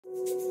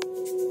You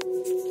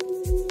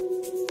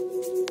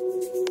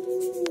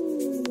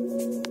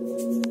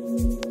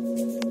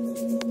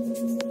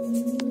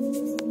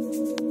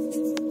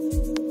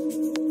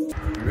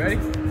ready?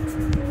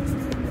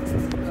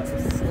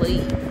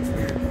 Sleep.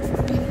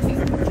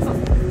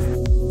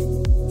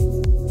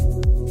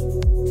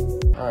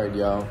 Alright,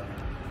 y'all.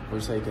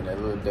 We're taking a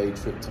little day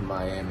trip to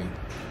Miami.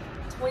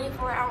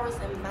 24 hours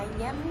in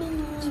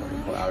Miami.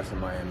 24 hours in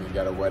Miami. We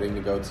got a wedding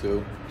to go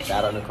to.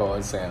 Shout out Nicole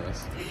and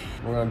Samus.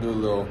 We're gonna do a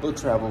little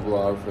travel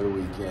vlog for the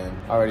weekend.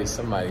 Already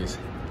somebody's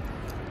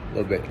a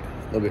little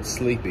bit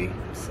sleepy.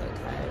 I'm so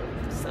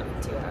tired.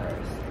 72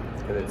 hours.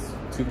 But it's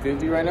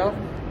 2:50 right now.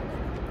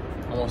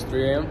 Almost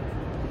 3 a.m.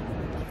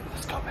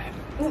 Let's go, man.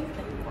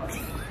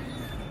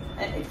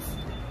 Thanks.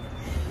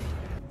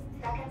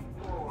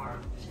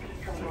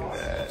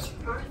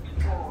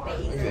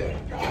 Look at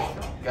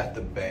that. Got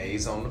the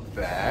bays on the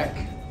back.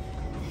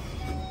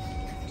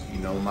 You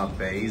know my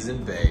bays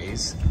and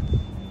bays.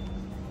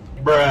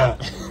 Bruh.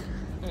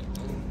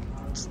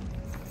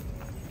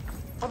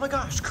 Oh my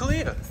gosh,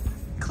 CaLeigha.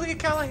 CaLeigha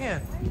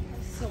Callahan.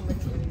 So much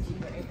energy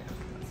right now.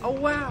 Oh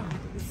wow.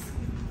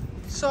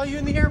 Saw you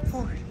in the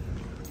airport.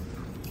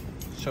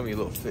 Show me a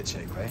little fit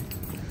check, right?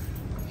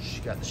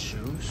 She got the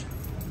shoes.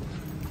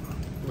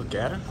 Look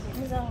at her.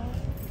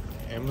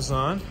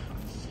 Amazon.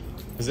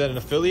 Is that an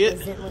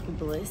affiliate? Is it like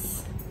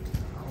Bliss?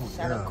 Oh,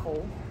 Shout out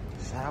Cole.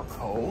 Shout out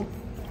Cole.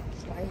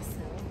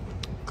 YSL.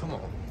 Come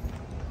on.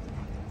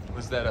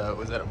 Was that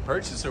a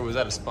purchase or was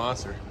that a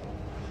sponsor?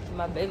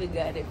 My baby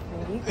got it for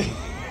me.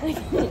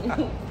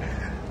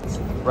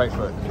 Right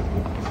foot.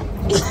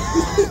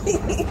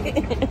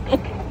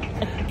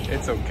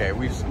 It's okay.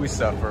 We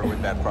suffer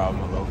with that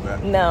problem a little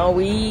bit. No,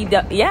 we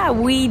don't. Yeah,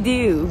 we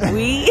do.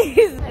 We.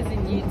 As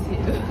in you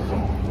too.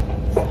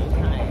 So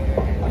tired.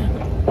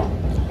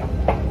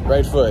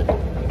 Right foot.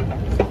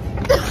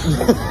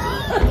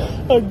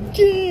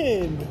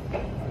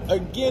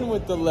 Again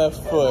with the left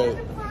foot. I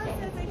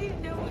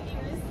didn't know what you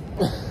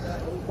were.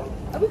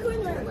 Are we going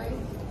the right way?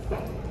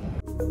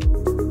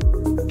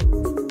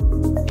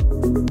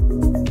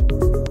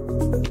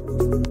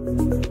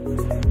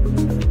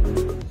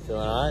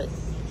 Feeling alright?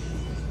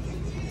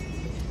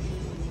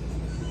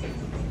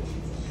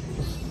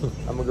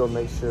 I'm gonna go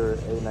make sure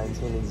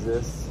A19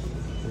 exists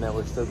and that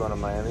we're still going to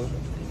Miami.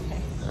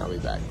 Okay. And I'll be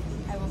back.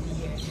 I will be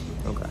here.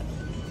 Okay.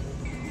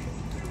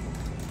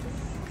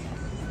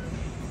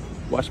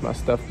 Watch my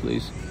stuff,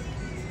 please.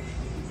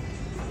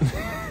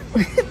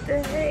 What the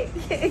heck?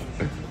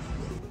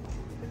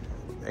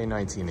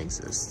 A19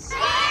 exists.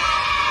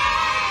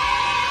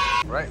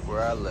 Right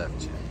where I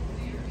left you.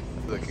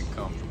 Looking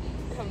comfortable.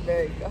 I'm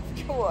very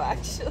comfortable,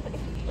 actually.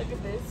 Look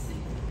at this.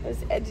 I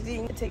was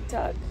editing a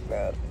TikTok,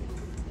 bro.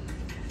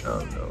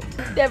 Oh no.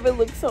 Never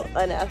looked so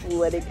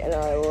unathletic in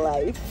our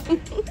life.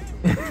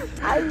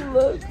 I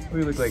look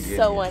We look like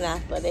so idiots.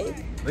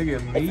 unathletic. Look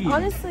at me. It's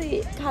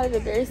honestly kind of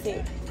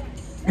embarrassing.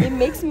 It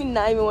makes me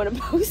not even want to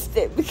post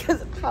it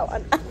because of how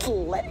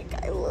unathletic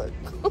I look.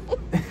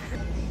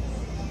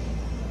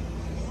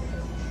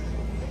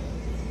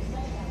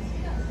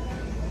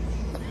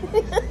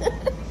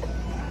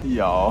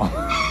 Y'all.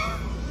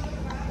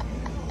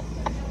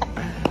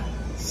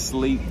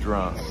 Sleep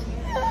drunk.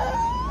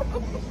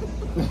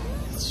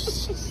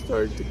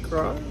 Started to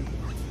cry.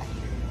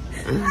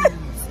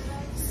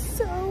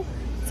 So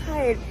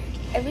tired.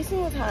 Every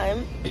single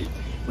time,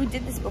 we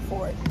did this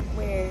before,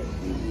 where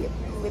we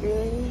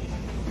literally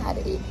had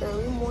an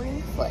early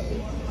morning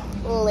flight.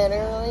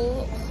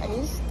 Literally, I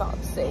need to stop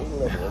saying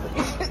literally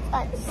because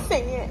I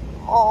say it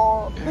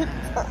all the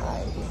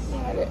time. We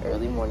had an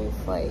early morning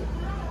flight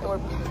and we're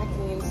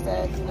packing and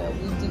stuff. You know,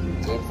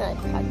 James and I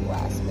packed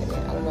last minute.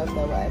 I don't know if that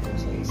will ever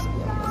change, to be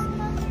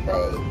honest.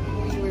 But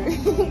we were,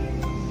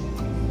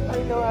 I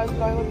don't know where I was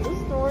going with this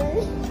story.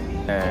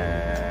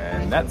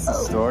 And that's the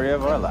story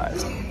of our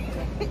lives.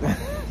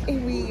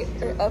 And we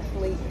are up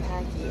late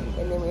packing,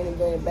 and then we're gonna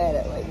go to bed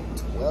at like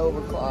 12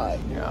 o'clock.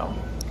 Yeah.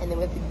 And then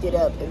we have to get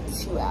up in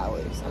 2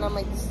 hours. And I'm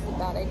like, this is a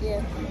bad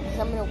idea. Because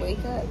I'm gonna wake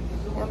up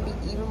and I'm gonna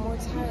be even more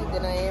tired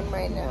than I am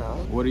right now.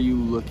 What are you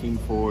looking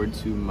forward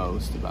to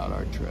most about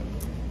our trip?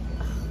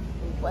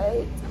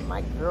 What?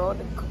 My girl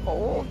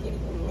Nicole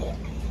getting married.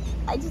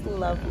 I just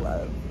love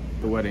love.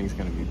 The wedding's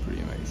gonna be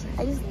pretty amazing.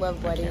 I just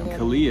love wedding.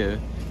 CaLeigha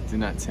did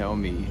not tell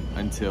me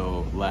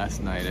until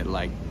last night at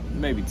like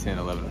maybe 10,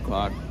 11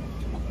 o'clock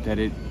that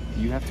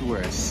you have to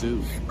wear a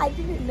suit. I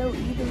didn't know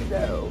either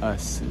though. A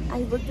suit. I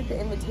looked at the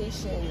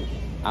invitation.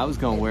 I was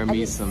gonna wear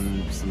me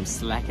some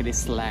slackety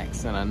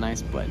slacks and a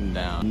nice button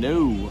down.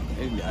 No,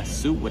 a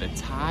suit with a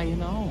tie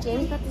and all.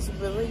 James got this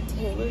really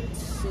tailored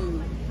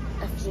suit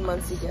a few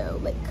months ago,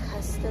 like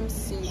custom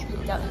suit,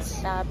 picked out his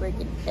fabric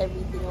and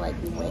everything,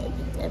 like we went and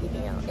picked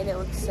everything out. And it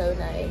looked so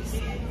nice.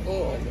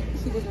 And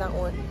he does not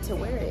want to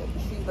wear it.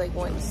 He like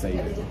wants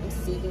everything. I'm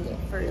saving it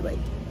for like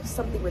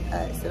something with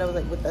us. And I was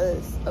like, with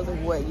us? I was like,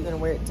 what, you gonna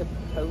wear it to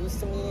pose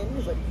to me in?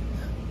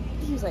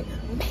 He was like,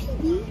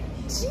 maybe,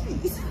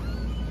 jeez.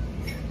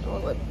 I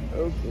was like,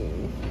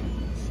 okay.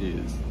 She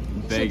is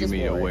begging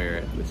me to wear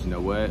it. But you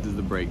know what? This is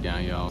the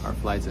breakdown, y'all. Our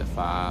flight's at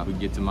 5. We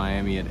get to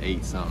Miami at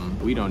 8 something.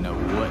 We don't know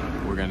what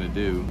we're gonna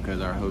do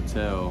because our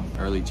hotel,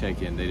 early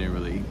check-in, they didn't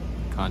really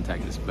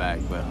contact us back,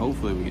 but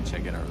hopefully we can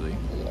check in early.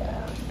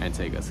 Yeah. And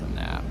take us a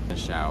nap, a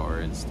shower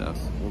and stuff.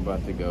 We're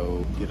about to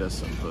go get us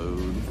some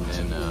food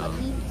and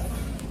then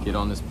get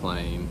on this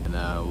plane, and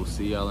we'll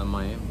see y'all in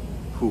Miami.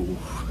 Cool.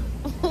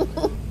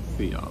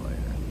 See y'all later.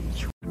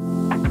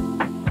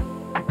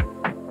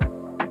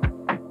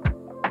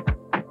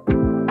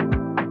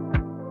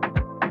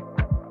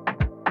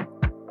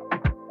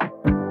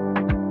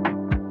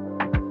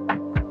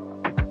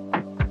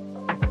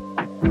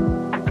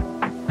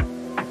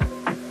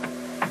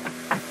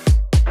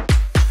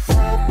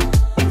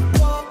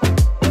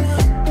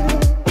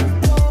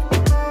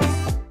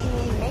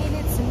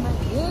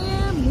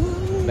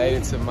 Made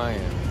it to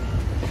Miami.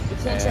 We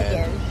can't check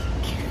in.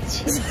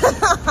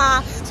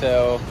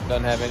 Hotel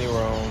doesn't have any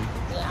room.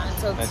 Yeah,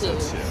 until 2.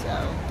 So.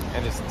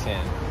 And it's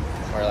 10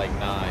 or like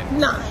 9.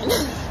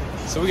 9.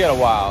 So we got a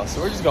while.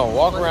 So we're just gonna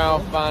walk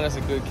around, find us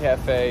a good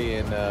cafe,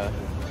 and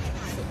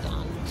sit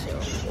down, chill.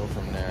 Go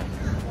from there.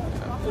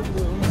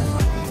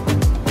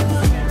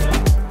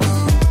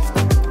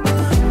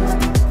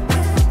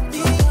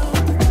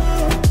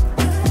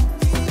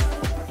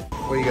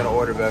 What are you gonna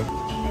order, babe?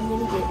 I'm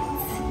gonna get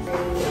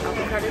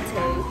avocado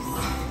toast,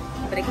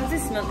 but it comes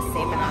with smoked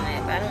salmon on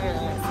it, but I don't really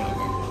want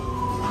salmon.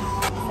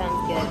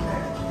 Sounds good.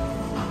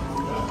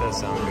 That does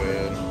sound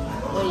good.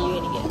 What are you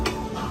gonna get?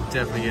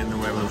 Definitely getting the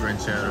huevos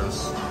rancheros.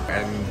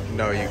 And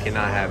no, you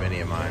cannot have any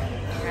of mine.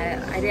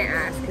 I didn't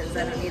ask because I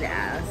don't need to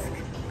ask.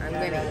 I'm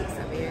gonna eat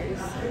some of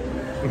yours.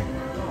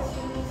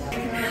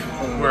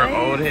 We're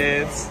old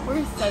heads.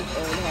 We're such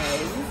old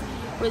heads.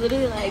 We're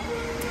literally like,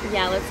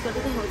 yeah, let's go to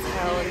the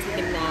hotel and take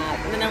a nap.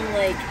 And then I'm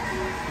like,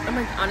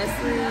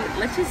 honestly,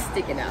 let's just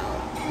stick it out.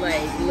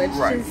 Like, let's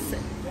just,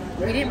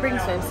 we didn't bring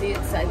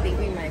swimsuits, so I think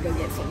we might go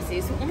get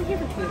swimsuits. We're only here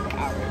for 24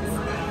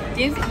 hours.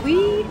 James,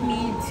 we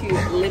need to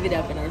live it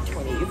up in our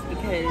 20s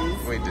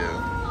because we do.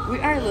 We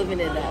are living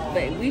it up,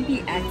 but we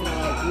be acting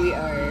like we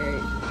are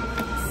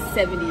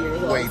 70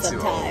 years old. Way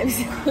sometimes.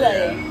 Too old.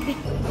 Like,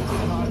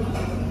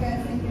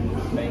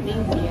 thank you.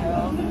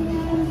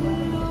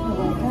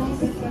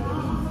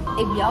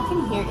 If y'all can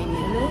hear any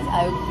of this, I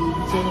would be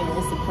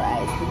genuinely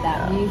surprised, but that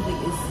music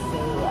is so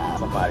loud.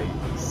 Somebody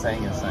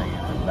singing in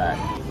the back.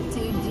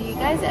 Dude, do you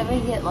guys ever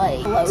get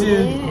like bloated?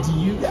 Dude, do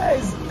you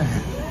guys?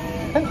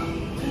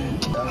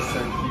 That was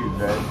so cute,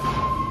 babe.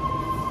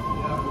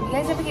 You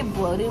guys ever get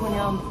bloated when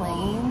you're on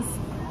planes?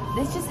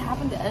 This just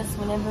happened to us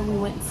whenever we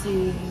went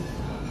to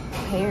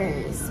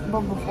Paris.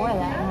 Well, before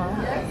that, huh?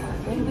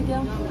 Where did we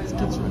go? Let's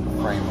get you in the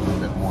frame a little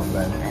bit more,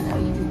 babe. I know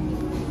you do.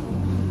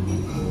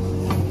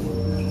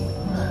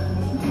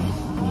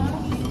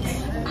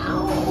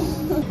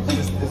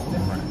 It's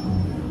different.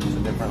 It's a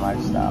different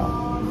lifestyle.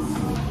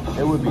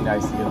 It would be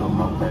nice to get a little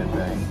moped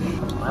thing.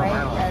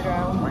 Right,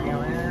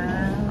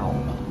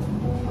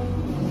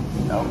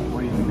 no, what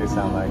do you think they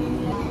sound like?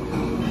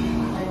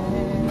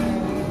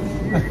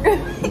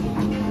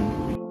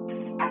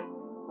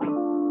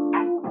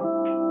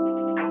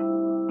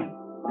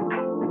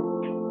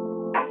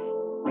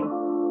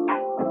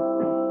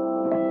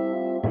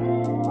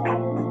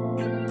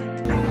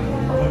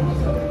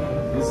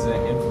 This is an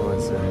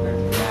influencer in their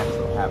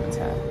natural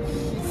habitat.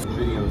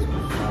 Videos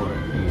before it.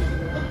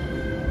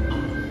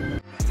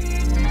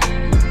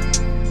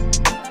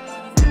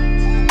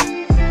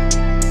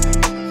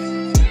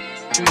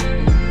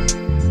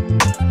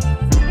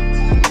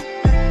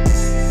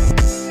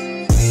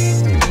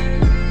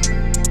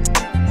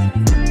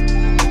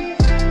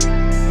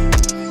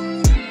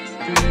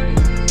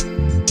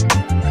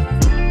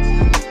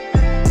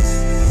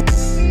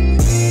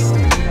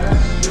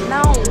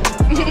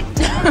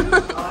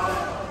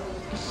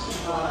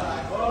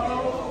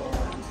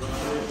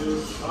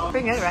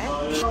 Pretty good, right?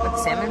 With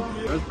salmon?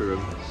 That's pretty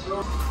good.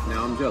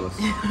 Now I'm jealous.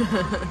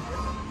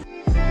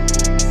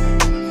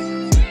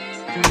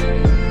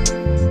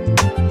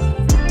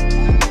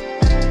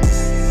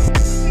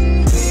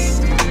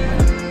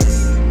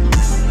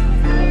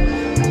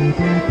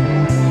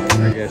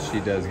 I guess she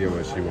does get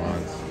what she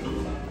wants.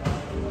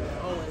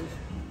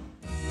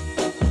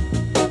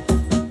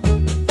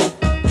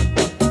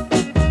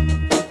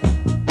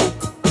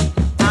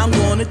 I'm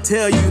gonna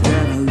tell you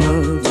that I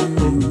love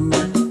you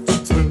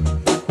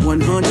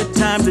 100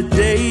 times a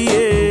day.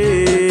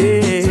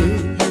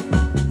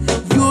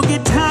 You'll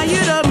get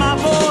tired of my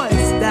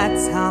voice,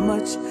 that's how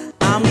much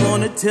I'm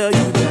gonna tell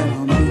you that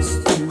I'll miss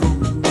you.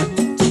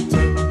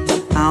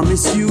 I'll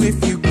miss you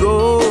if you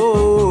go.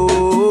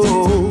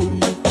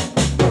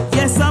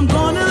 Yes, I'm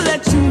gonna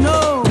let you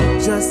know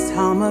just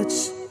how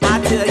much I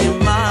tell your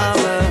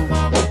mama,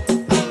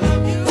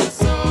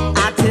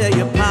 I tell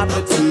your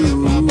papa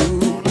too.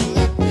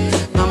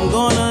 I'm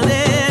gonna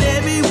let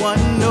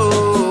everyone know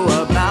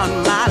about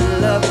my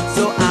love,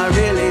 so I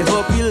really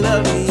hope you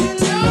love me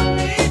too.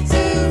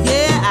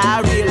 Yeah,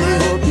 I really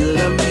hope you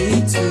love me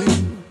too.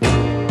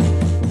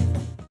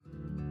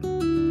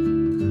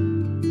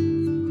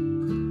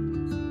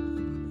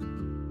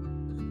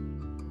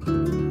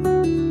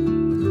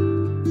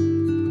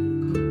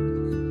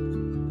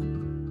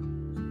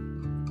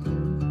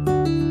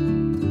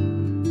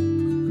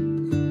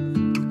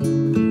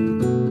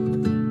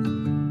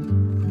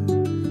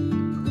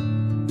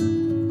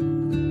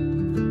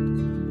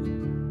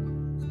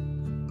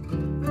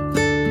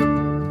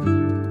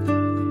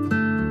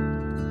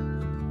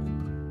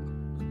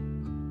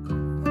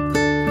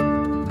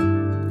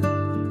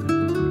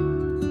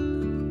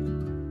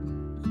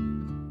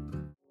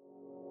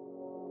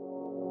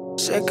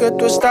 que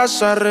tú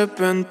estás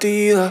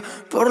arrepentida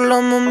por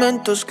los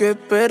momentos que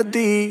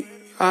perdí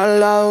al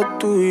lado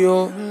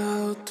tuyo.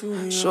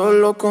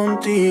 Solo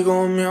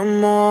contigo, mi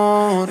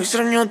amor.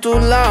 Extraño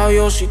tus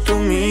labios y tu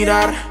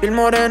mirar. Piel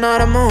morena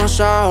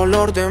hermosa,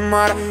 olor de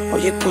mar.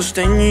 Oye,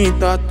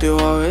 costeñita, te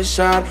voy a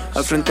besar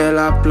al frente de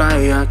la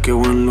playa, qué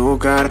buen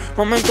lugar.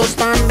 Momentos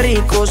tan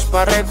ricos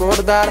para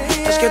recordar.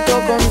 Es que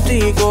todo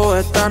contigo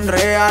es tan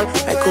real.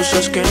 Hay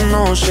cosas que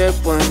no se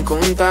pueden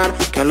contar,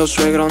 que a los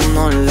suegros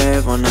no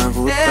les van a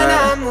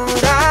gustar.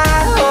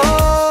 Enamorado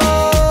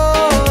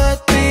de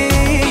ti,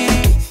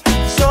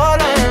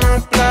 solo en la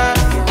playa.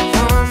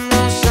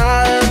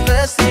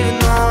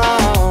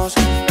 Decirnos,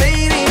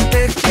 baby,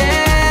 te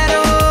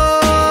quiero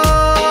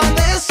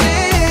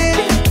decir.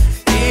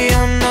 Y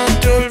yo no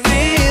te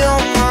olvido,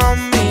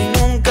 mami,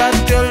 nunca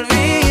te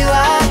olvido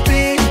a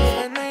ti.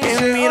 Y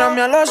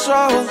mírame a los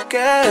ojos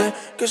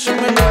que se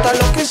me nota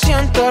lo que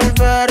siento al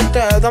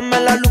verte. Dame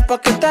la luz pa'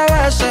 que te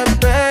bese,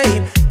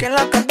 babe. Que en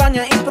la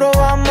cabaña y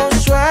probamos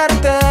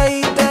suerte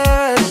y te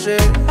besé.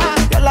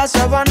 Que las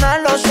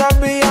sábanas lo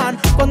sabían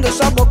cuando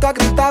esa boca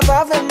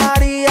gritaba Ave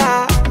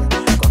María.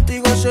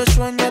 Se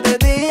sueña de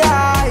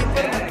día.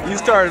 You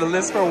started a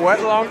list for what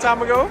a long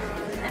time ago?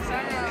 I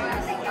started a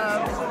list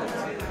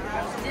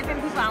of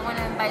different people I want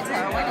to invite to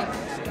our wedding.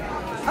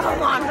 A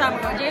long time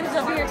ago. James is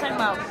over here talking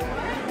about,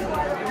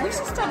 we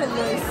should start a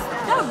list.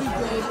 That would be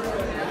good.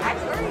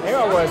 Maybe I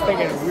was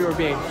thinking we were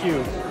being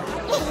cute.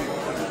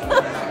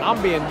 I'm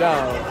being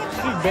dumb.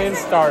 She been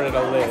started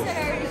a list.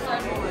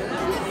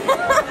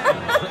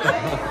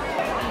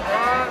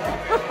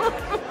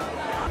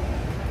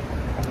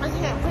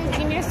 Please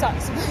give me your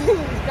socks, please,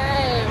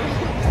 babe.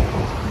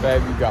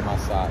 Babe, you got my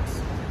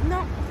socks.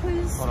 No,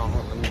 please. Hold on,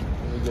 let me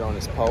get on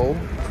this pole.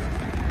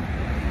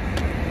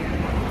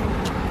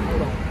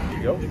 Here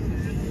you go.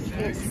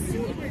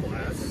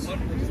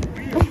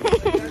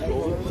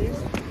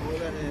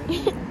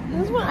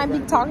 This is what I be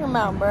talking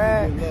about,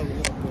 bruh.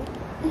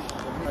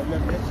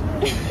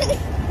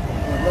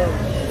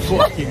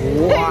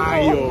 Fucking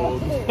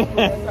wild.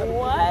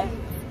 What?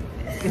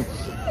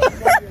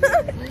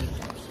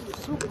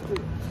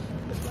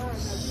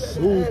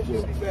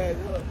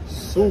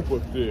 Super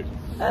thick.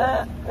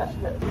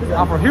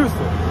 I'm from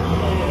Houston.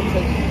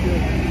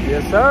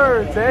 Yes,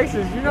 sir.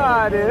 Texas, you know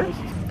how it is.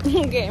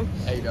 Okay.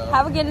 Hey, dog.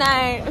 Have a good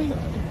night.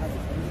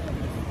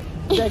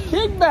 That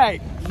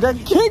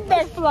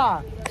kickback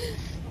fly.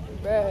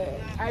 Bruh.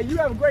 Hey, you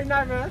have a great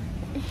night, man.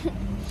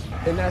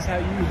 And that's how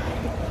you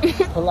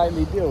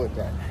politely deal with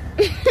that.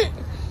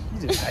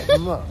 You just hype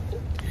him up.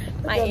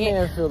 My That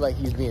man feel like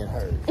he's being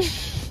hurt.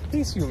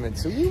 He's human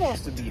too. He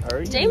wants to be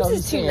hurt. James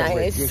is too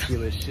nice.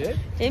 Ridiculous shit.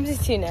 James is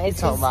too nice. He's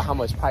talking about how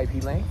much pipe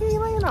he laying. He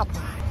ain't laying up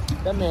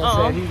pipe. That man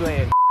said he's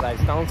laying like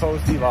Stone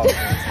Cold Steve Austin.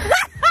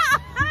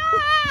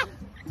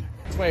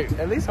 Wait,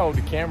 at least hold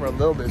the camera a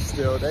little bit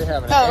still. They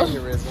having an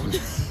aneurysm.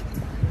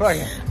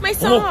 My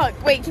sock.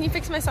 Wait, can you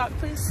fix my sock,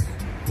 please?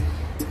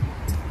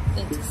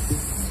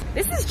 Thanks.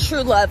 This is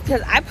true love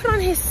because I put on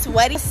his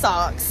sweaty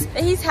socks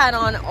that he's had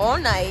on all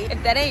night.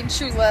 If that ain't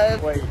true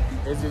love. Wait,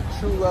 is it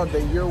true love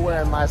that you're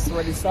wearing my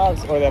sweaty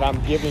socks or that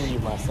I'm giving you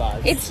my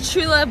socks? It's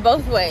true love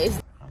both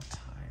ways. I'm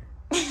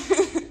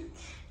tired.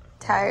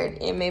 Tired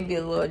and maybe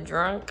a little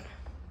drunk.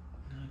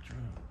 Not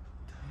drunk.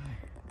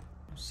 Tired.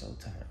 I'm so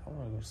tired. I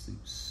want to go sleep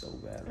so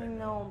bad right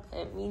now. I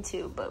know, me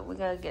too, but we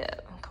gotta get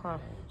up. Come on.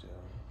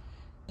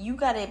 You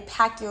gotta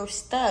pack your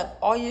stuff.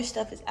 All your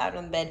stuff is out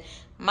on the bed.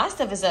 My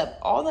stuff is up.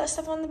 All that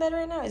stuff on the bed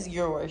right now is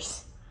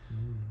yours.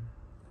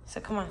 So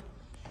come on.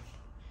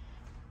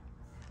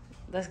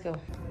 Let's go.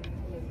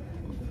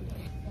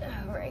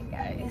 All right,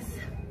 guys.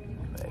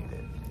 Made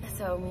it.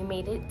 So we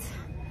made it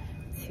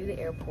to the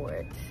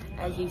airport,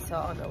 as you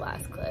saw on the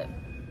last clip.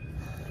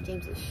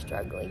 James is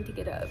struggling to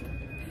get up.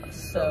 I'm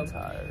so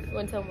tired. You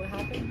wanna tell him what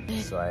happened?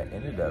 So I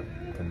ended up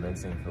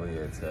convincing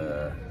CaLeigha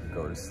to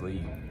go to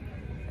sleep.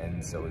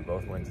 And so we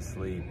both went to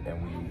sleep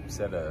and we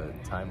set a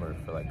timer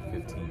for like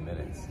 15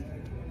 minutes.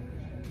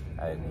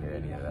 I didn't hear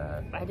any of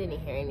that. I didn't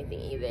hear anything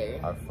either.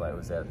 Our flight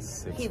was at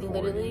 6:40. He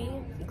literally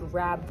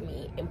grabbed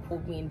me and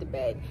pulled me into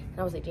bed. And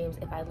I was like, James,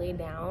 if I lay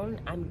down,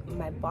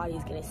 my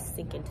body's gonna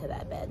sink into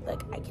that bed.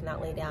 Like, I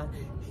cannot lay down.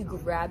 He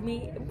grabbed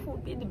me and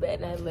pulled me into bed,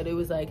 and I literally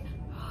was like,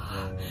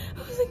 I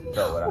was like, no.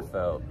 Felt what I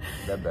felt.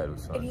 That bed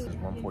was fun. It was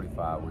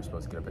 1:45. We were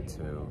supposed to get up at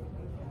 2.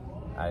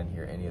 I didn't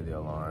hear any of the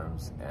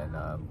alarms, and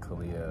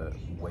CaLeigha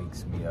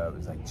wakes me up.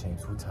 It's like,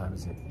 James, what time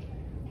is it?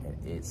 And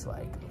it's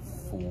like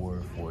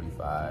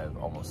 4:45,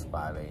 almost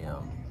 5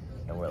 a.m.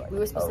 And we're like, we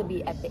were supposed to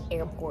be at the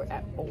airport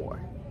at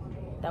 4.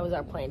 That was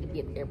our plan, to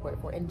be at the airport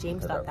at 4. And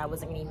James thought that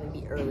wasn't gonna even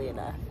be early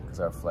enough. Because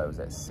our flight was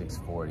at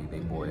 6:40. They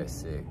board at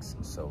 6.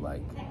 So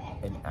like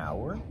an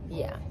hour?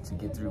 Yeah. To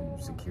get through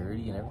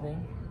security and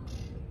everything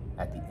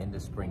at the end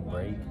of spring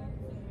break.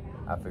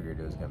 I figured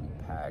it was gonna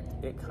be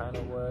packed. It kind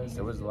of was.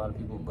 There was a lot of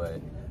people,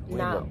 but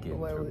we ended up getting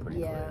through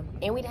pretty quick.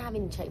 And we didn't have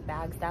any checked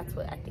bags. That's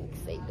what I think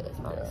saved us,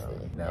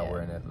 honestly. Yeah. Now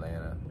we're in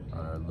Atlanta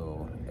on our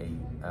little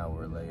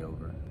 8-hour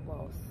layover.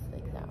 Well,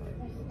 6 hours.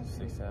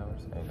 6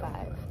 hours? Ain't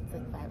 5. No it's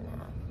like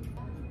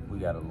 5.5. We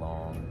got a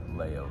long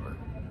layover.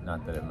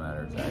 Not that it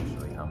matters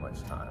actually how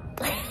much time.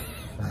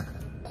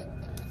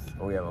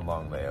 But we have a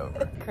long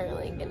layover.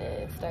 Currently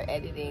gonna start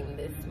editing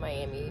this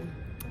Miami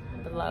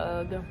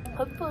vlog.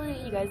 Hopefully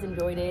you guys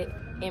enjoyed it.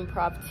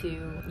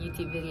 Impromptu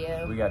YouTube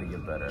video. We gotta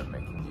get better at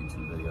making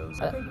YouTube videos.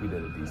 I think we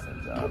did a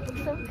decent job. I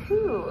think so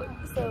too.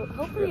 So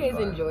hopefully you guys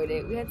enjoyed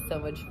it. We had so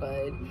much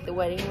fun. The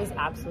wedding was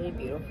absolutely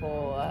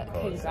beautiful.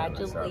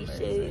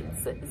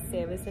 Congratulations,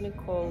 Samus and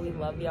Nicole. We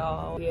love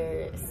y'all.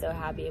 We're so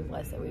happy and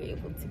blessed that we were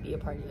able to be a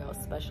part of y'all's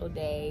special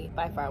day.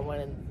 By far one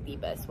of the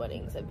best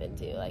weddings I've been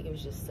to. Like, it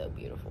was just so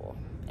beautiful.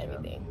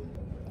 Everything.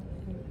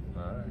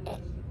 Alright.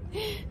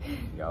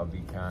 Y'all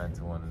be kind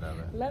to one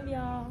another. Love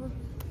y'all.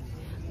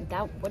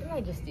 What did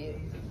I just do?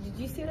 Did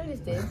you see what I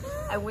just did?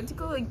 I went to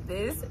go like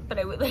this, but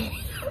I went like,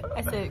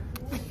 I said.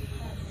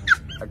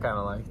 I kind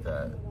of like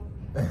that.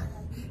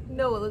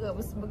 No, look, I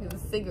was smoking a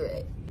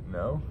cigarette.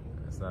 No?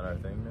 That's not our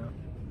thing now?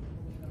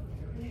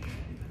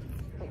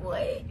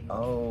 What?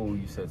 Oh,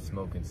 you said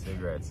smoking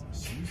cigarettes.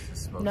 She used to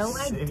smoke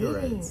I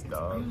cigarettes, didn't.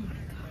 dog. Oh my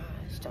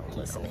gosh, don't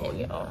listen to him,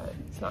 y'all.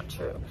 It's not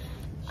true.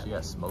 She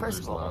got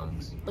smoker's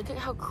lungs. Look at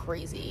how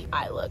crazy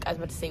I look. I was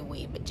about to say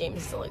weed, but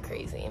James still look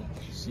crazy.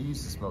 She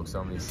used to smoke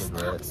so many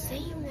cigarettes. Stop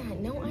saying that.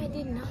 No, I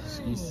did not.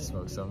 She used to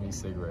smoke so many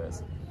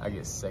cigarettes. I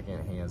get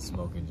secondhand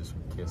smoking just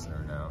from kissing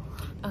her now.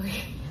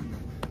 Okay.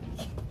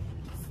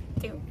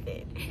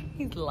 Stupid.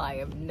 He's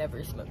lying. I've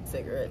never smoked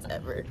cigarettes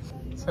ever.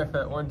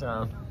 At one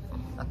time.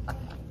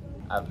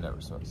 I've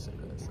never smoked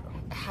cigarettes though.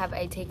 Have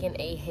I taken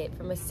a hit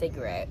from a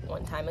cigarette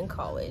one time in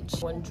college?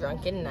 One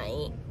drunken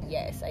night?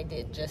 Yes, I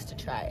did, just to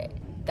try it.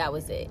 That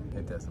was it.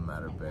 It doesn't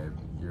matter, babe.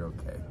 You're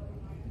okay.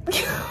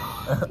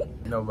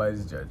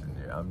 Nobody's judging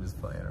you. I'm just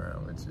playing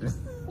around with you.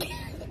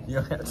 You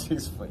don't have to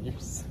explain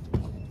yourself.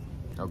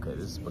 Okay,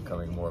 this is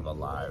becoming more of a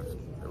live.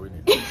 We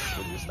need to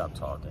stop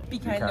talking. Be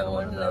kind to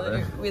one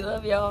another. We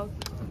love y'all.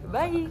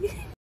 Bye.